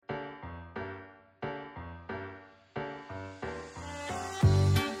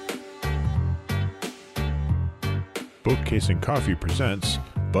Bookcase and Coffee presents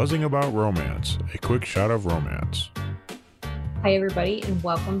Buzzing About Romance, a quick shot of romance. Hi, everybody, and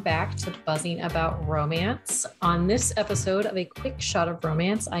welcome back to Buzzing About Romance. On this episode of A Quick Shot of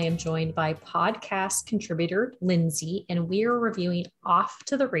Romance, I am joined by podcast contributor Lindsay, and we are reviewing Off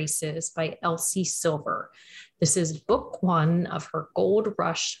to the Races by Elsie Silver. This is book one of her Gold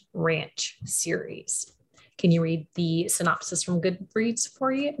Rush Ranch series. Can you read the synopsis from Goodreads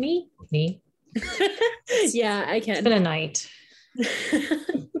for you? Me? Yeah, I can. It's been a night.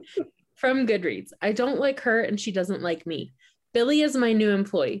 From Goodreads. I don't like her and she doesn't like me. Billy is my new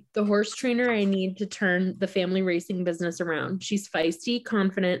employee, the horse trainer I need to turn the family racing business around. She's feisty,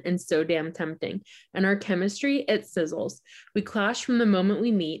 confident, and so damn tempting. And our chemistry, it sizzles. We clash from the moment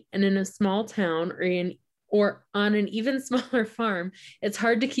we meet, and in a small town or on an even smaller farm, it's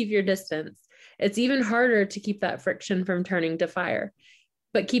hard to keep your distance. It's even harder to keep that friction from turning to fire.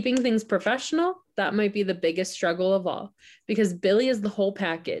 But keeping things professional, that might be the biggest struggle of all, because Billy is the whole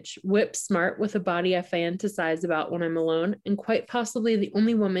package, whip smart with a body I fantasize about when I'm alone, and quite possibly the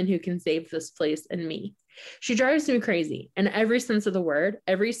only woman who can save this place and me. She drives me crazy, in every sense of the word,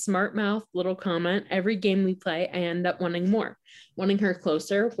 every smart mouth little comment, every game we play, I end up wanting more, wanting her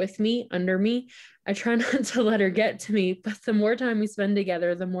closer, with me, under me. I try not to let her get to me, but the more time we spend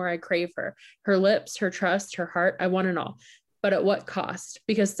together, the more I crave her. Her lips, her trust, her heart, I want it all. But at what cost?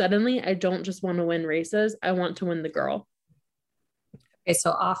 Because suddenly I don't just want to win races, I want to win the girl. Okay, so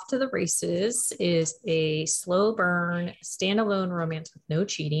Off to the Races is a slow burn, standalone romance with no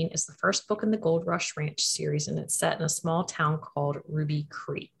cheating. It's the first book in the Gold Rush Ranch series, and it's set in a small town called Ruby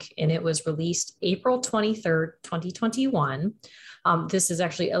Creek. And it was released April 23rd, 2021. This is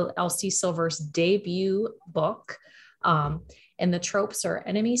actually Elsie Silver's debut book. And the tropes are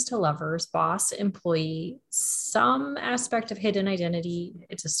enemies to lovers, boss, employee, some aspect of hidden identity.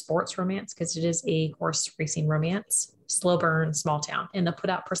 It's a sports romance because it is a horse racing romance, slow burn, small town. And the put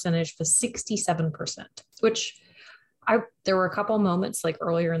out percentage was 67%, which there were a couple moments like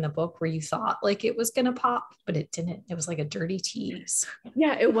earlier in the book where you thought like it was going to pop, but it didn't. It was like a dirty tease.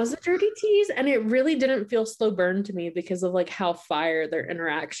 Yeah, it was a dirty tease. And it really didn't feel slow burn to me because of like how fire their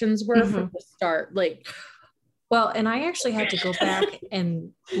interactions were from the start. Like, well, and I actually had to go back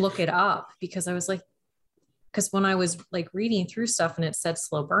and look it up because I was like, because when I was like reading through stuff and it said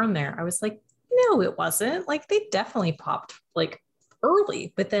slow burn there, I was like, no, it wasn't. Like they definitely popped like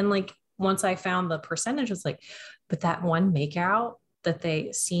early. But then like once I found the percentage, I was like, but that one makeout that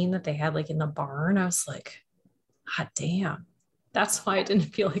they had like in the barn, I was like, God damn. That's why it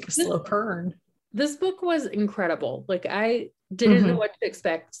didn't feel like a slow burn. This book was incredible. Like I didn't know what to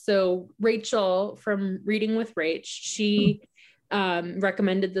expect. So Rachel from Reading with Rach, she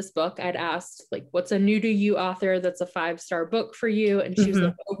recommended this book. I'd asked like, what's a new to you author that's a 5-star book for you? And she was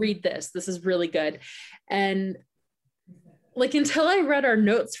like, oh, read this. This is really good. And like, until I read our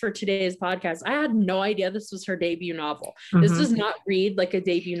notes for today's podcast, I had no idea this was her debut novel. This does not read like a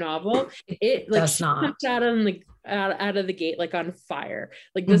debut novel. It like does not. Out of the gate, like on fire.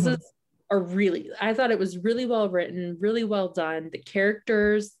 Like this is I thought it was really well written, really well done. The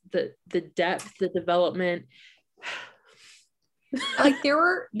characters, the depth, the development. Like there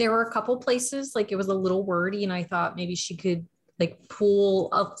were a couple places like it was a little wordy and I thought maybe she could like pull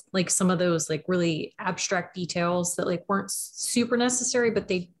up like some of those like really abstract details that like weren't super necessary, but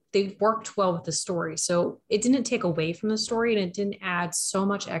they worked well with the story. So it didn't take away from the story and it didn't add so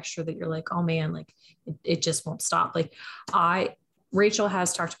much extra that you're like, oh man, like it just won't stop. Like Rachel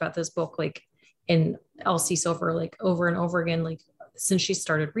has talked about this book, like in Elsie Silver, like over and over again, like since she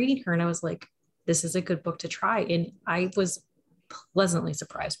started reading her. And I was like, this is a good book to try. And I was pleasantly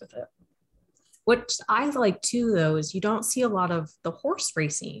surprised with it. What I like too, though, is you don't see a lot of the horse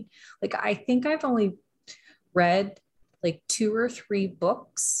racing. Like, I think I've only read like 2 or 3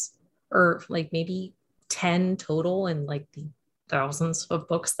 books or like maybe 10 total in like the thousands of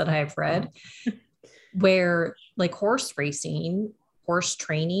books that I've read where like horse training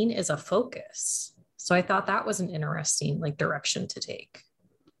is a focus. So I thought that was an interesting like direction to take.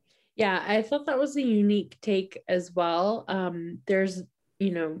 Yeah, I thought that was a unique take as well. There's,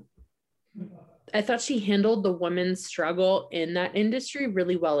 I thought she handled the women's struggle in that industry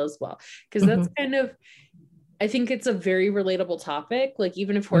really well as well. Because that's kind of, I think it's a very relatable topic. Like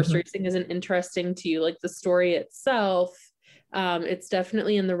even if horse racing isn't interesting to you, like the story itself, it's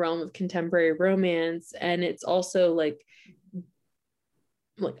definitely in the realm of contemporary romance. And it's also like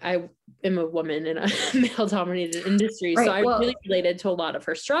I am a woman in a male dominated industry. Right. So I really related to a lot of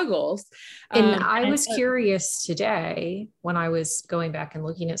her struggles. And I was curious today when I was going back and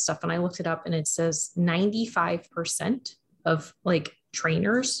looking at stuff and I looked it up and it says 95% of like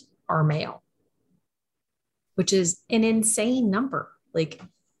trainers are male, which is an insane number. Like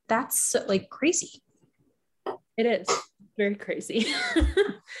that's like crazy. It is very crazy.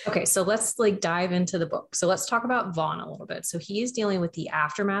 Okay, so let's like dive into the book. So let's talk about Vaughn a little bit. So he is dealing with the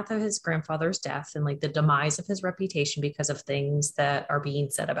aftermath of his grandfather's death and like the demise of his reputation because of things that are being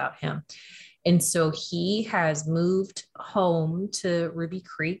said about him. And so he has moved home to Ruby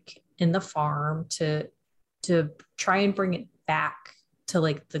Creek in the farm to try and bring it back to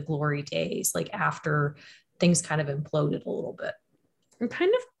like the glory days, like after things kind of imploded a little bit. And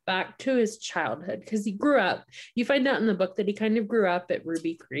kind of back to his childhood, because he grew up, you find out in the book that he kind of grew up at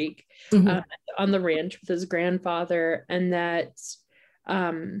Ruby Creek on the ranch with his grandfather, and that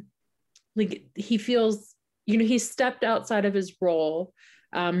like he feels, you know, he stepped outside of his role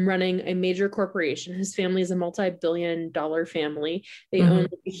running a major corporation. His family is a multi-billion-dollar family. They own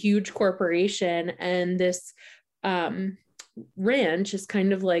a huge corporation, and this ranch is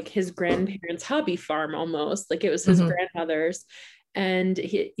kind of like his grandparents' hobby farm almost. Like it was his grandmother's. And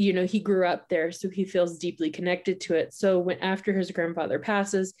he, you know, he grew up there, so he feels deeply connected to it. So when after his grandfather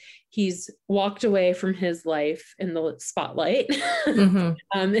passes, he's walked away from his life in the spotlight,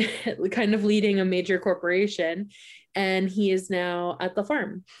 kind of leading a major corporation, and he is now at the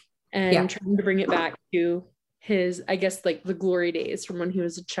farm and trying to bring it back to his, I guess, like the glory days from when he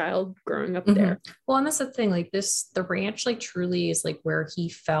was a child growing up there. Well, and that's the thing, like the ranch like truly is like where he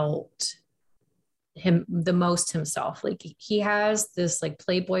felt him the most himself. Like he has this like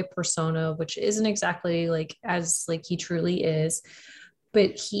playboy persona, which isn't exactly like as like he truly is,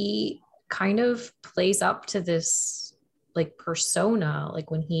 but he kind of plays up to this like persona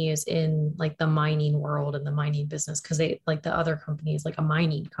like when he is in like the mining world and the mining business, because they like the other company is like a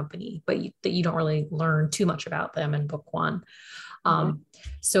mining company, but that you don't really learn too much about them in book one.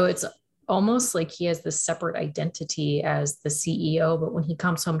 So it's almost like he has this separate identity as the CEO, but when he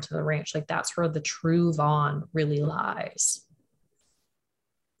comes home to the ranch, like that's where the true Vaughn really lies.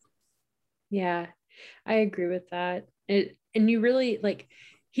 Yeah, I agree with that. And you really like,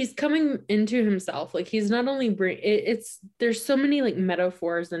 he's coming into himself. Like he's not only it's there's so many like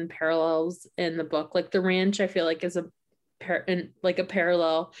metaphors and parallels in the book. Like the ranch, I feel like is a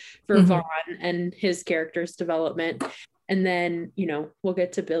parallel for Vaughn and his character's development. And then, you know, we'll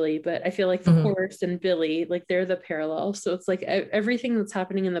get to Billy, but I feel like the horse and Billy, like they're the parallel. So it's like everything that's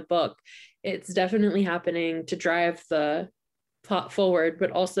happening in the book, it's definitely happening to drive the plot forward,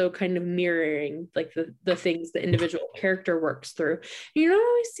 but also kind of mirroring like the things the individual character works through. You don't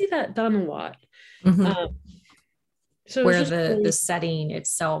always see that done a lot. So where the setting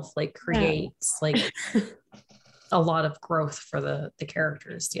itself like creates like a lot of growth for the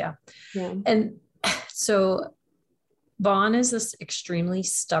characters. Yeah. And so Vaughn is this extremely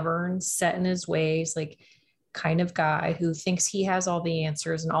stubborn, set in his ways, like kind of guy who thinks he has all the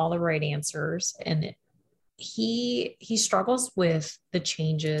answers and all the right answers. And he struggles with the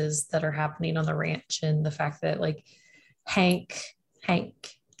changes that are happening on the ranch and the fact that like Hank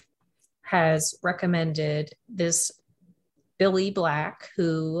has recommended this Billy Black,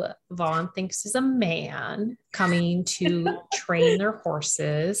 who Vaughn thinks is a man, coming to train their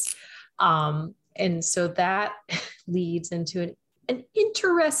horses. And so that leads into an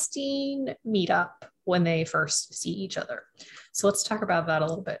interesting meetup when they first see each other. So let's talk about that a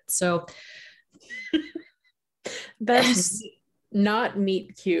little bit. So that's not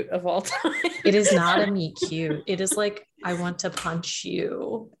meet cute of all time. It is not a meet cute. It is like, I want to punch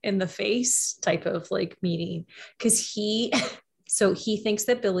you in the face type of like meeting. Because he thinks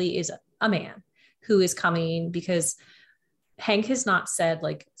that Billy is a man who is coming because Hank has not said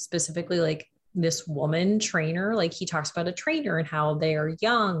like specifically like this woman trainer. Like he talks about a trainer and how they are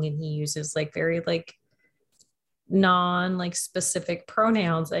young, and he uses like very like non like specific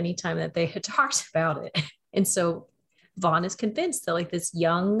pronouns anytime that they had talked about it. And so Vaughn is convinced that like this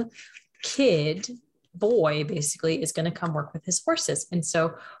young boy basically is going to come work with his horses. And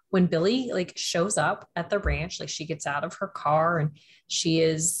so when Billy like shows up at the ranch, like she gets out of her car and she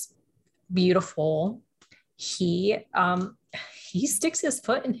is beautiful, he sticks his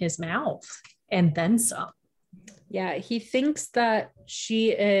foot in his mouth and then some. Yeah, he thinks that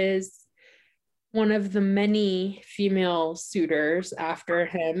she is one of the many female suitors after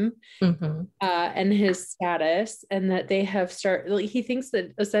him and his status, and that they have he thinks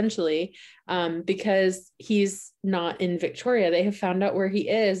that essentially because he's not in Victoria, they have found out where he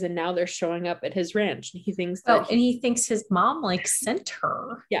is, and now they're showing up at his ranch, and he thinks that and he thinks his mom like sent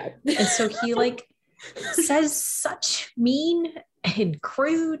her. Yeah. And so he like says such mean and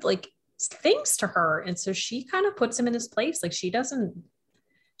crude like things to her, and so she kind of puts him in his place. Like she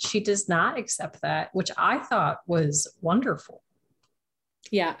does not accept that, which I thought was wonderful.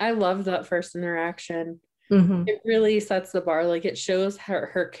 Yeah, I loved that first interaction. Mhm. It really sets the bar. Like it shows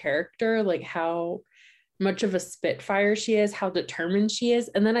her character, like how much of a spitfire she is, how determined she is.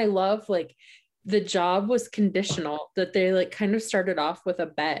 And then I love like the job was conditional, that they like kind of started off with a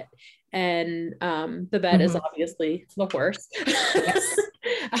bet. And the bet is Mhm. obviously the horse. Yes.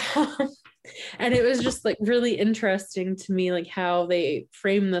 Um, and it was just like really interesting to me, like how they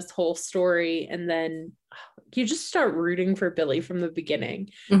frame this whole story. And then you just start rooting for Billy from the beginning.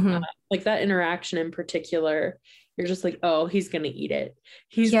 Mhm. Like that interaction in particular, you're just like, oh, he's gonna eat it.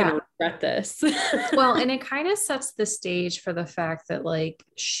 He's Yeah. gonna regret this. Well, and it kind of sets the stage for the fact that like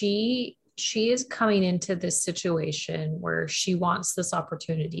she is coming into this situation where she wants this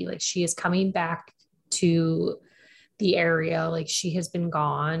opportunity. Like she is coming back to the area, like she has been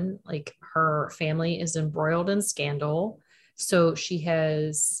gone, like her family is embroiled in scandal. So she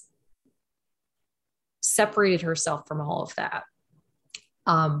has separated herself from all of that.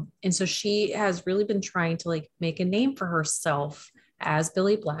 And so she has really been trying to like make a name for herself as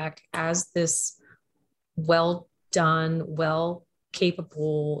Billy Black, as this well done, well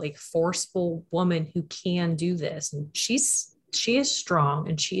capable, like forceful woman who can do this. And she is strong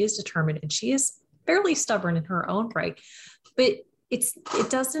and she is determined and she is fairly stubborn in her own right. But it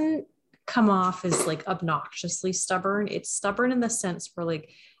doesn't come off as like obnoxiously stubborn. It's stubborn in the sense where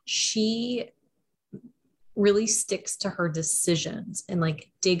like she really sticks to her decisions and like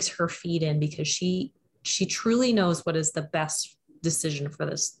digs her feet in because she truly knows what is the best decision for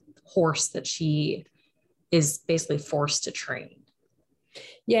this horse that she is basically forced to train.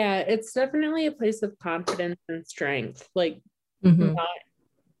 Yeah, it's definitely a place of confidence and strength. Like Mm-hmm. not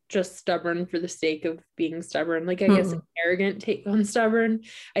just stubborn for the sake of being stubborn. Like I Mm-hmm. guess an arrogant take on stubborn.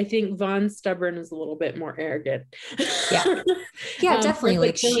 I think Vaughn's stubborn is a little bit more arrogant. Yeah. Yeah, definitely.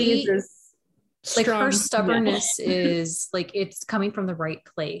 Like like her stubbornness is like it's coming from the right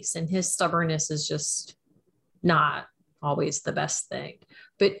place and his stubbornness is just not always the best thing.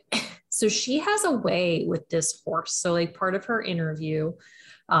 But so she has a way with this horse. So like part of her interview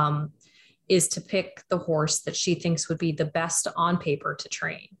um, is to pick the horse that she thinks would be the best on paper to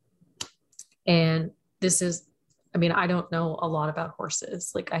train. And this is, I mean, I don't know a lot about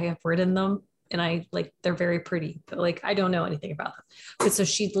horses. Like I have ridden them and I like they're very pretty, but like I don't know anything about them. But so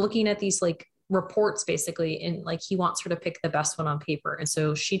she's looking at these like reports basically and like he wants her to pick the best one on paper and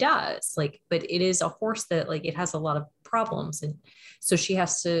so she does like but it is a horse that like it has a lot of problems and so she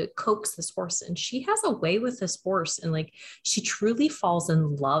has to coax this horse and she has a way with this horse and like she truly falls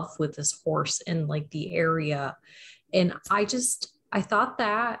in love with this horse in like the area and I thought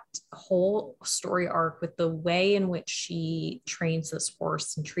that whole story arc with the way in which she trains this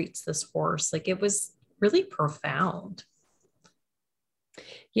horse and treats this horse like it was really profound.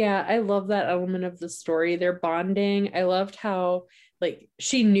 Yeah, I love that element of the story. They're bonding. I loved how like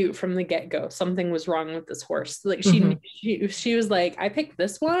she knew from the get-go something was wrong with this horse. Like Mm-hmm. she was like, I picked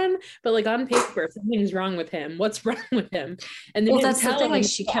this one, but like on paper, something's wrong with him. What's wrong with him? And they Well, didn't that's the tell thing. him Like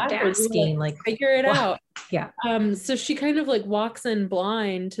she kept asking, like, figure it out. Yeah. So she kind of like walks in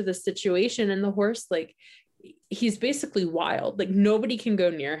blind to the situation, and the horse, like, he's basically wild. Like nobody can go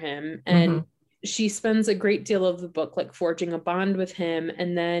near him. And Mm-hmm. she spends a great deal of the book like forging a bond with him,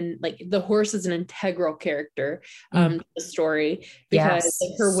 and then like the horse is an integral character to the story because Yes,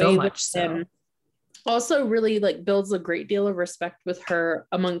 like, her so way much with so. him also really like builds a great deal of respect with her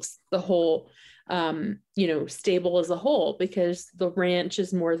amongst the whole stable as a whole, because the ranch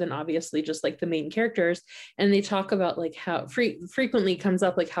is more than obviously just like the main characters. And they talk about like how frequently comes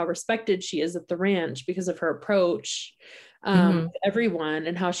up like how respected she is at the ranch because of her approach Mm-hmm. everyone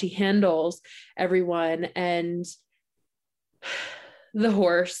and how she handles everyone. And the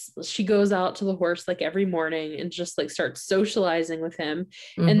horse, she goes out to the horse like every morning and just like starts socializing with him.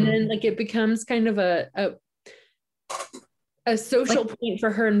 Mm-hmm. And then like it becomes kind of a social like, point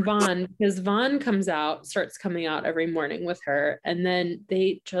for her and Vaughn, because Vaughn starts coming out every morning with her, and then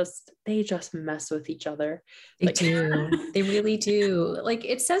they just mess with each other. they Like, do. They really do. Like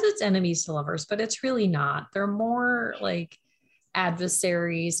it says it's enemies to lovers, but it's really not. They're more like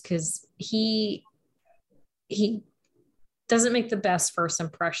adversaries because he doesn't make the best first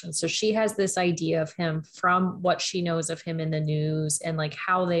impression. So she has this idea of him from what she knows of him in the news and like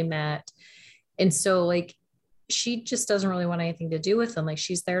how they met. And so like she just doesn't really want anything to do with him. Like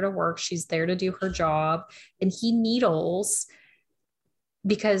she's there to work, she's there to do her job, and he needles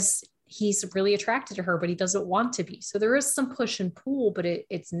because he's really attracted to her, but he doesn't want to be. So there is some push and pull, but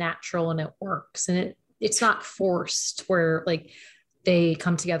it's natural and it works, and it's not forced. Where like they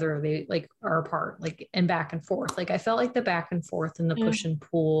come together, or they like are apart, like, and back and forth. Like I felt like the back and forth and the Yeah. push and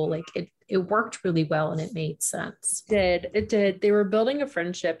pull, like it worked really well and it made sense. It did. They were building a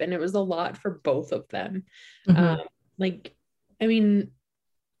friendship and it was a lot for both of them. Mhm. Like, I mean,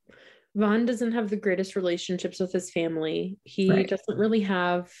 Vaughn doesn't have the greatest relationships with his family. He Right. doesn't really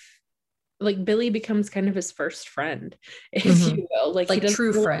have, like, Billy becomes kind of his first friend, if Mhm. you will. Like he Like doesn't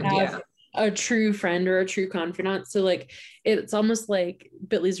true really friend, have yeah. a true friend or a true confidant. So like it's almost like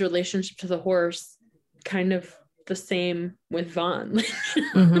Billy's relationship to the horse kind of the same with Vaughn.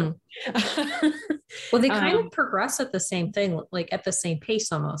 Mhm. Well, they kind Um, of progress at the same thing, like at the same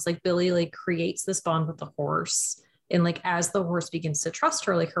pace almost. Like Billy like creates this bond with the horse. And like as the horse begins to trust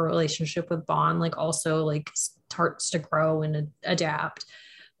her, like her relationship with Bond like also like starts to grow and adapt.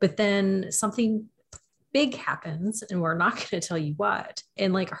 But then something big happens and we're not going to tell you what.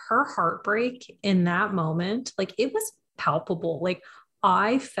 And like her heartbreak in that moment, like it was palpable. Like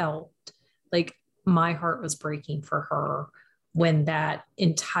I felt like my heart was breaking for her when that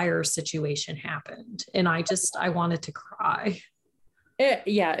entire situation happened. And I wanted to cry.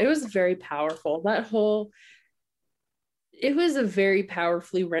 it was very powerful. It was a very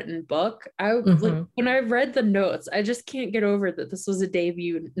powerfully written book. I like Mm-hmm. when I read the notes, I just can't get over that this was a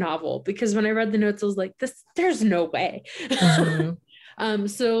debut novel, because when I read the notes, I was like, there's no way. Mm-hmm.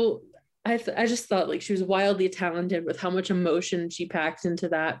 So I just thought like she was wildly talented with how much emotion she packed into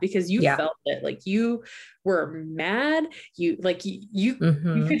that, because you Yeah. felt it. Like you were mad. You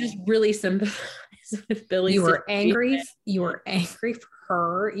Mm-hmm. could just really sympathize with Billy's You were situation. angry. You were angry for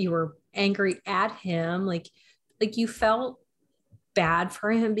her. You were angry at him. Like you felt bad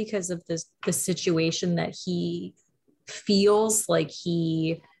for him because of the situation that he feels like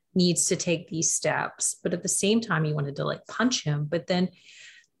he needs to take these steps, but at the same time he wanted to like punch him. But then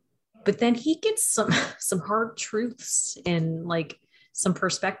he gets some hard truths and like some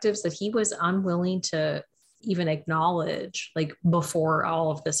perspectives that he was unwilling to even acknowledge like before all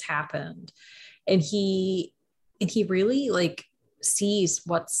of this happened. And he really like sees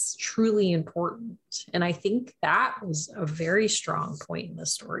what's truly important. And I think that was a very strong point in the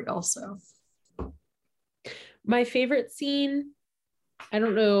story also. My favorite scene, I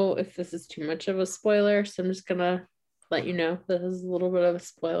don't know if this is too much of a spoiler, so I'm just gonna let you know this is a little bit of a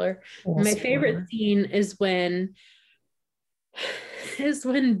spoiler. Well, My favorite spoiler. scene is when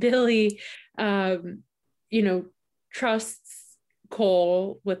Billy you know trusts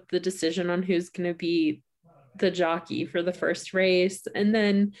Cole with the decision on who's gonna be the jockey for the first race. And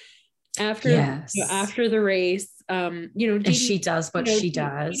then Yes. after the race, And Dee she does what she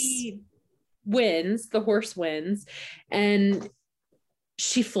does. Dee wins, the horse wins, and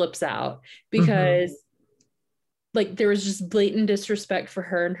she flips out Mm-hmm. because like there was just blatant disrespect for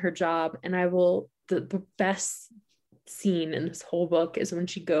her and her job. And the best scene in this whole book is when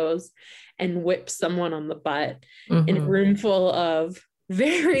she goes and whips someone on the butt in a Mm-hmm. room full of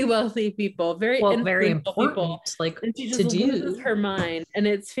very wealthy people, very Well, very influential people. important like And she to just loses do. her mind. And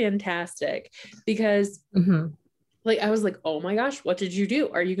it's fantastic because Mm-hmm. like I was like, oh my gosh, what did you do?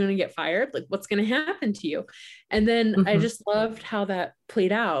 Are you going to get fired? Like, what's going to happen to you? And then I Mm-hmm. just loved how that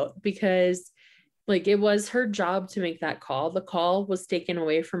played out, because like it was her job to make that call. The call was taken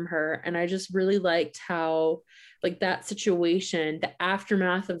away from her. And I just really liked how like that situation, the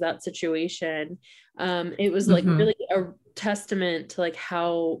aftermath of that situation, it was like Mm-hmm. really a testament to like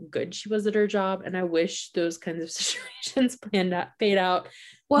how good she was at her job. And I wish those kinds of situations paid out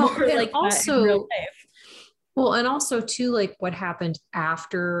Well, more and like that in real also, life. well, and also too, like what happened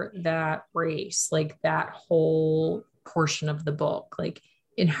after that race, like that whole portion of the book, like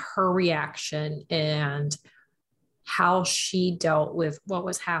in her reaction and how she dealt with what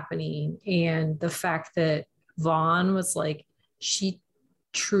was happening, and the fact that Vaughn was like, she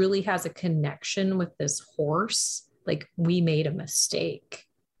truly has a connection with this horse. Like, we made a mistake.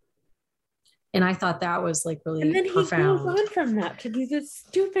 And I thought that was like And really then he goes profound. on from that to do the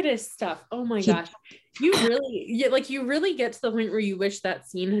stupidest stuff. Oh my He, gosh. You really get to the point where you wish that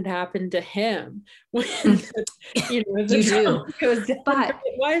scene had happened to him when the you do. drama goes down. But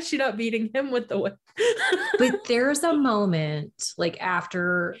Why is she not beating him with the whip? but there's a moment like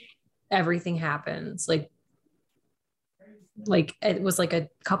after everything happens, like it was like a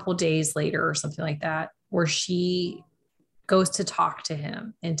couple days later or something like that, where she goes to talk to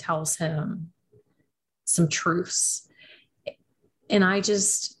him and tells him some truths. And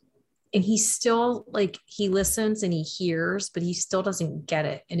and he still like he listens and he hears, but he still doesn't get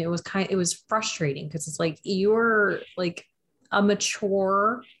it. And it was frustrating because it's like you're like a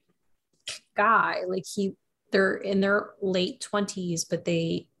mature guy. Like they're in their late 20s, but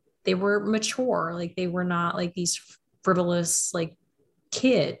they were mature. Like they were not like these frivolous like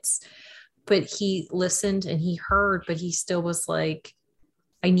kids, but he listened and he heard, but he still was like,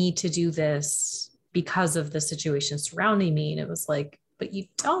 I need to do this because of the situation surrounding me. And it was like, but you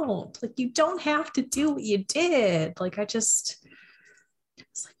don't have to do what you did. Like, it's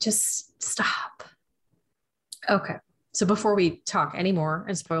like, just stop. Okay. So before we talk anymore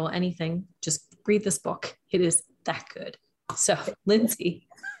and spoil anything, just read this book. It is that good. So Lindsay,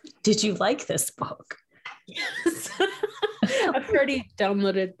 did you like this book? Yes. I've already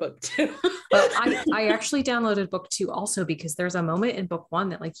downloaded book 2. Well, I actually downloaded book 2 also because there's a moment in book 1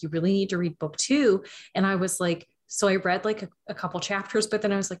 that like you really need to read book 2. And I was like, so I read like a couple chapters, but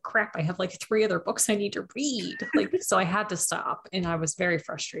then I was like, crap, I have like 3 other books I need to read. Like, so I had to stop and I was very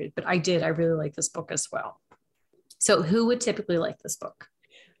frustrated, but I really like this book as well. So who would typically like this book?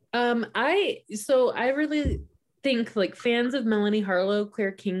 I really think like fans of Melanie Harlow,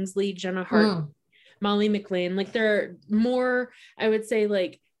 Claire Kingsley, Jenna Hart, Molly McLean, like they're more, I would say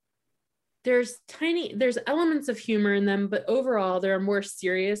like there's elements of humor in them, but overall they're a more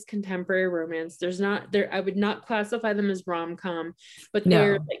serious contemporary romance. I would not classify them as rom-com, but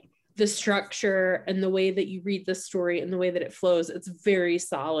they're like the structure and the way that you read the story and the way that it flows, it's very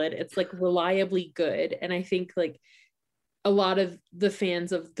solid. It's like reliably good. And I think like a lot of the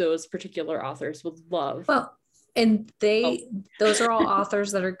fans of those particular authors would love. Well, and those are all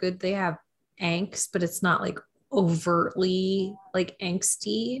authors that are good. They have angst, but it's not like overtly like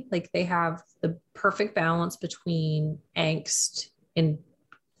angsty. Like they have the perfect balance between angst and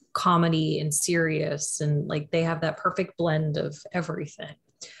comedy and serious, and like they have that perfect blend of everything.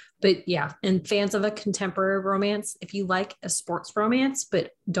 But yeah, and fans of a contemporary romance, if you like a sports romance but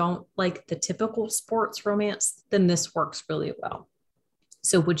don't like the typical sports romance, then this works really well.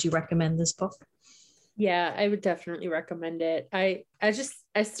 So would you recommend this book? Yeah, I would definitely recommend it. I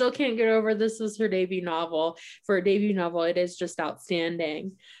still can't get over this is her debut novel. For a debut novel, it is just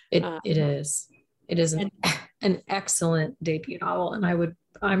outstanding. It is an excellent debut novel, and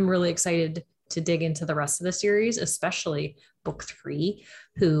I'm really excited to dig into the rest of the series, especially book 3,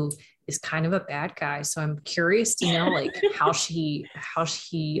 who is kind of a bad guy. So I'm curious to know like how she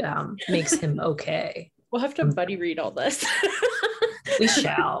makes him okay. We'll have to buddy read all this. We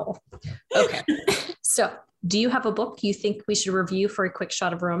shall. Okay. So do you have a book you think we should review for a quick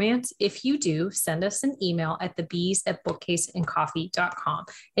shot of romance? If you do, send us an email at thebees@bookcaseandcoffee.com.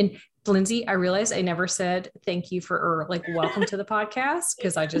 And Lindsay, I realized I never said thank you or like welcome to the podcast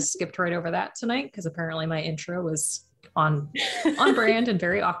because I just skipped right over that tonight because apparently my intro was on brand and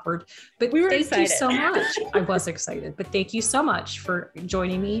very awkward. But we were thank excited. you so much. I was excited, but thank you so much for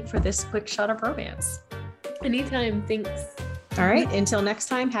joining me for this quick shot of romance. Anytime. Thanks. All right. Until next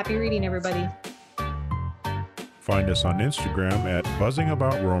time, happy reading, everybody. Find us on Instagram at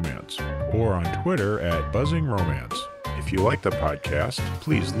buzzingaboutromance or on Twitter at buzzingromance. If you like the podcast,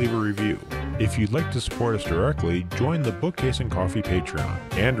 please leave a review. If you'd like to support us directly, join the Bookcase and Coffee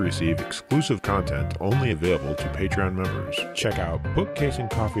Patreon and receive exclusive content only available to Patreon members. Check out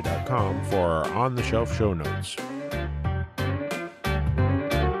bookcaseandcoffee.com for our on-the-shelf show notes.